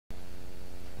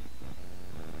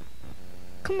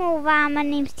Come over, my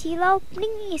name's Tilo.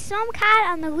 Bring me some card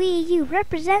on the Wii U,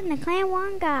 representing the Clan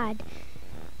One God.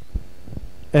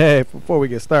 Hey, before we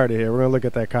get started here, we're gonna look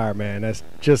at that card, man. That's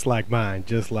just like mine,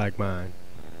 just like mine.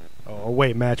 Oh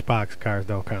wait, Matchbox cards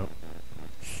don't count.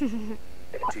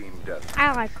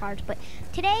 I like cards, but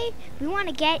today we want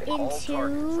to get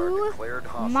into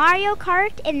Mario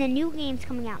Kart and the new games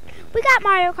coming out. We got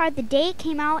Mario Kart the day it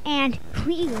came out, and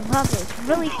we love it. It's a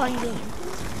really fun game.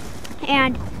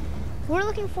 And we're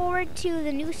looking forward to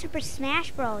the new Super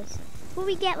Smash Bros. Where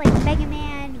we get like Mega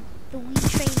Man, the Wii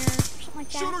Trainer, something like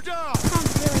that.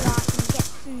 Sounds really awesome. We get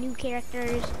some new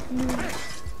characters, new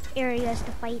areas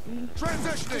to fight in.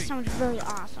 This sounds really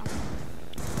awesome.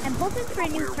 I'm hoping for a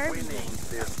new Kirby game.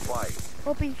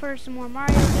 Hoping for some more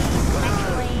Mario games,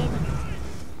 Metroid,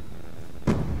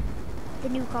 the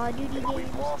new Call of Duty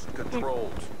games. And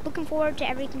looking forward to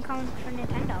everything coming from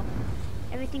Nintendo.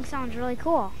 Everything sounds really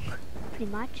cool,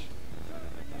 pretty much.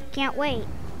 Can't wait.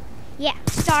 Yeah,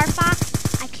 Star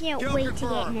Fox, I can't wait to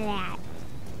get into that.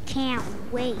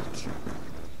 Can't wait.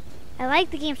 I like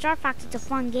the game Star Fox, it's a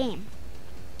fun game.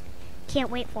 Can't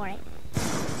wait for it.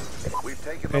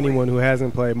 Anyone who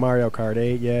hasn't played Mario Kart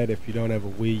 8 yet, if you don't have a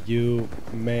Wii U,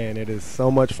 man, it is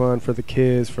so much fun for the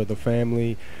kids, for the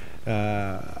family.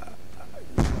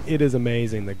 It is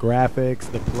amazing. The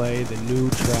graphics, the play, the new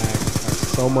tracks are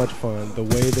so much fun. The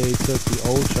way they took the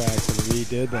old tracks and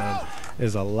redid them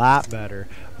is a lot better.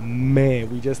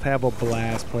 Man, we just have a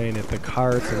blast playing it. The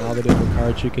carts and all the different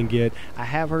carts you can get. I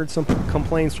have heard some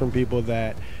complaints from people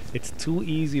that it's too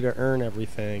easy to earn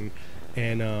everything,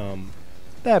 and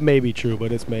that may be true,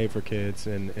 but it's made for kids,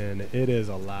 and it is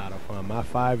a lot of fun. My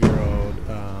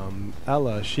 5-year-old,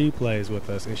 Ella, she plays with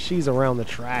us, and she's around the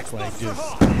track like just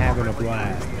having a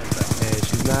blast. And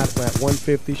she's not at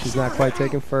 150, she's not quite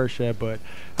taking first yet, but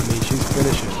I mean, she's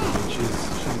finishing. I mean,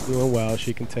 she's doing well.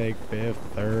 She can take fifth,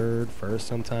 third, first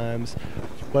sometimes.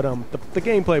 But the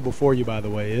gameplay before you, by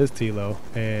the way, is Tilo,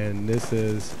 and this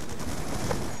is,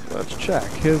 let's check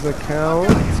his account.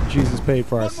 Jesus paid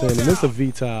for our sin, and this is a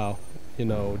VTOL. You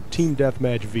know, Team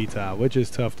Deathmatch VTOL, which is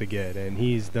tough to get, and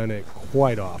he's done it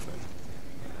quite often.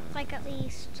 Like at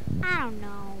least, I don't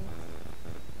know,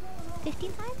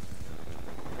 15 times?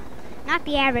 Not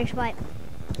the average, but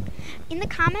in the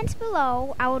comments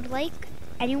below, I would like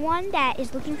anyone that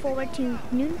is looking forward to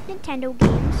new Nintendo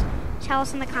games, tell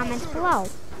us in the comments below.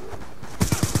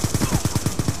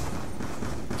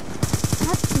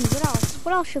 Let's see, what else?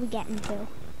 What else should we get into?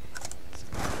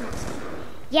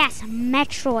 Yes,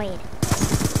 Metroid.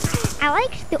 I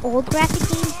liked the old graphic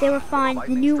games, they were fun. The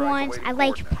new ones, I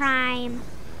liked Prime.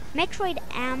 Metroid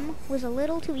M was a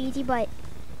little too easy, but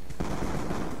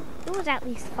it was at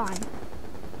least fun.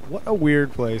 What a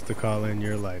weird place to call in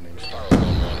your lightning strike.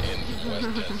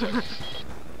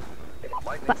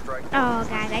 But, oh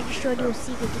guys, I just showed you a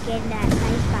secret to get in that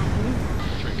nice button.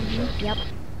 Yep.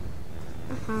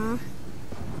 Uh-huh.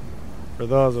 For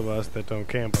those of us that don't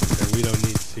camp up there, we don't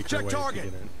need secret ways to get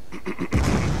in.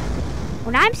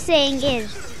 What I'm saying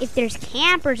is, if there's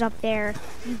campers up there,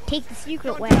 you take the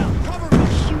secret way and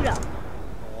shoot them.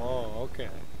 Oh, okay.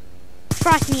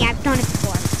 Trust me, I've done it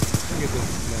before. Look at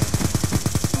this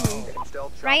now.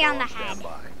 Right on the head.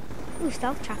 Ooh,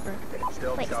 stealth chopper.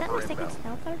 Wait, is that my second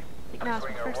stealther? No, it's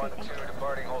my first, I think.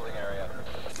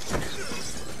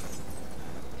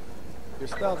 Your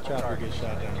stealth chopper gets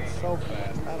shot down so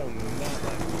fast. I do not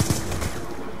like it.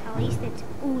 At least it's...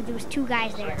 Ooh, there was 2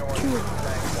 guys there. 2 of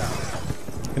them.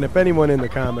 And if anyone in the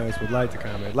comments would like to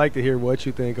comment, I'd like to hear what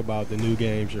you think about the new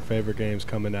games, your favorite games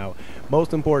coming out.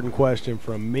 Most important question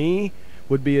from me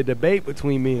would be a debate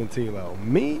between me and Tilo.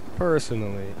 Me,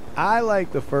 personally, I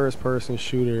like the first-person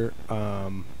shooter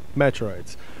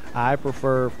Metroids. I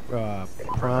prefer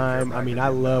Prime. I mean, I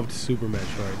loved Super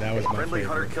Metroid. That was my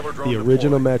favorite. The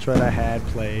original Metroid I had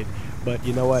played. But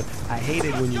you know what? I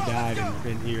hated when you died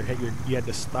and you had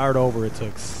to start over. It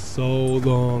took so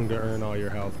long to earn all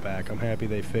your health back. I'm happy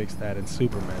they fixed that in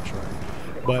Super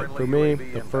Metroid. But for me,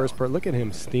 the first part, look at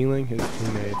him stealing his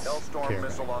teammates' care.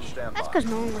 That's because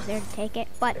no one was there to take it.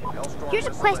 But here's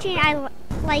a question I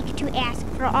like to ask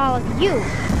for all of you.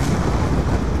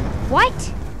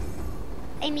 What?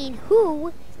 I mean,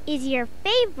 who is your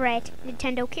favorite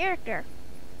Nintendo character?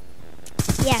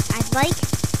 Yes, I'd like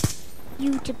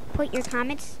you to put your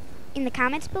comments in the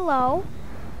comments below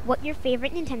what your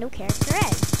favorite Nintendo character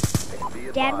is.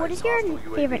 Dad, what is your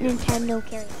favorite Nintendo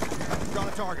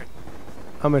character?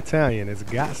 I'm Italian. It's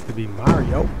got to be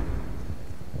Mario.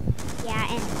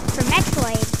 Yeah, and for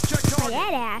Metroid, my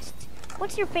dad asked,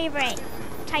 what's your favorite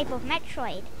type of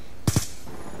Metroid?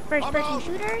 First-person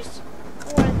shooters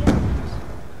or the other ones?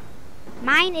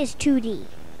 Mine is 2D.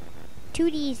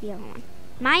 2D is the other one.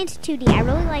 Mine's 2D. I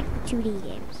really like the 2D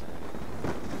games.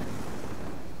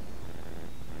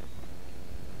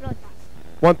 Really fun.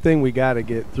 One thing we got to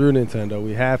get through Nintendo,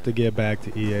 we have to get back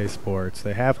to EA Sports.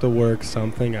 They have to work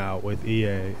something out with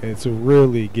EA. It's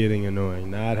really getting annoying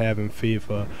not having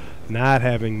FIFA, not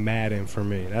having Madden for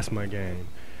me. That's my game.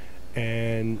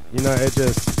 And, you know, it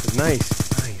just, nice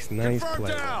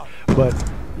play.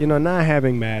 But, you know, not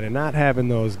having Madden, not having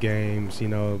those games, you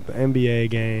know, the NBA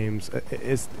games,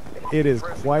 it is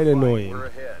quite annoying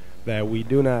that we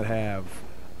do not have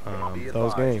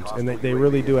those games. And they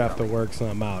really do have to work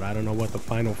something out. I don't know what the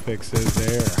final fix is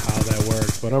there or how that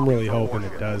works, but I'm really hoping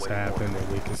it does happen and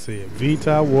we can see a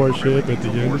VTOL warship at the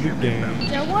end of the game.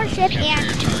 The warship, and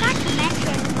not to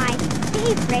mention my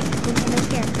favorite Nintendo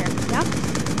character. Yup.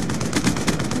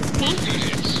 Pink.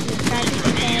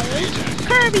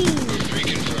 Kirby!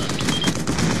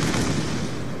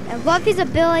 I love his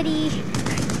ability.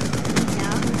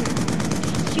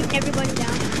 Shooting everybody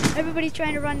down. Everybody's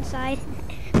trying to run inside.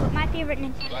 But my favorite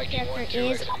Nintendo character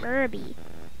is Kirby.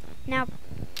 Now,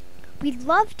 we'd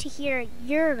love to hear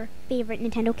your favorite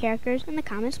Nintendo characters in the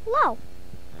comments below.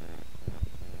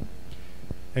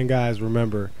 And guys,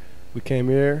 remember, we came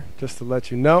here just to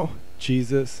let you know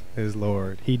Jesus is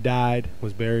Lord. He died,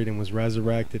 was buried, and was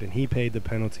resurrected, and he paid the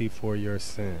penalty for your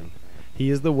sin.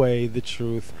 He is the way, the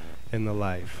truth, and the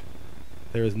life.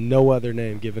 There is no other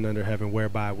name given under heaven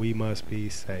whereby we must be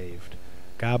saved.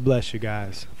 God bless you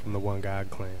guys from the One God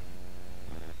Clan.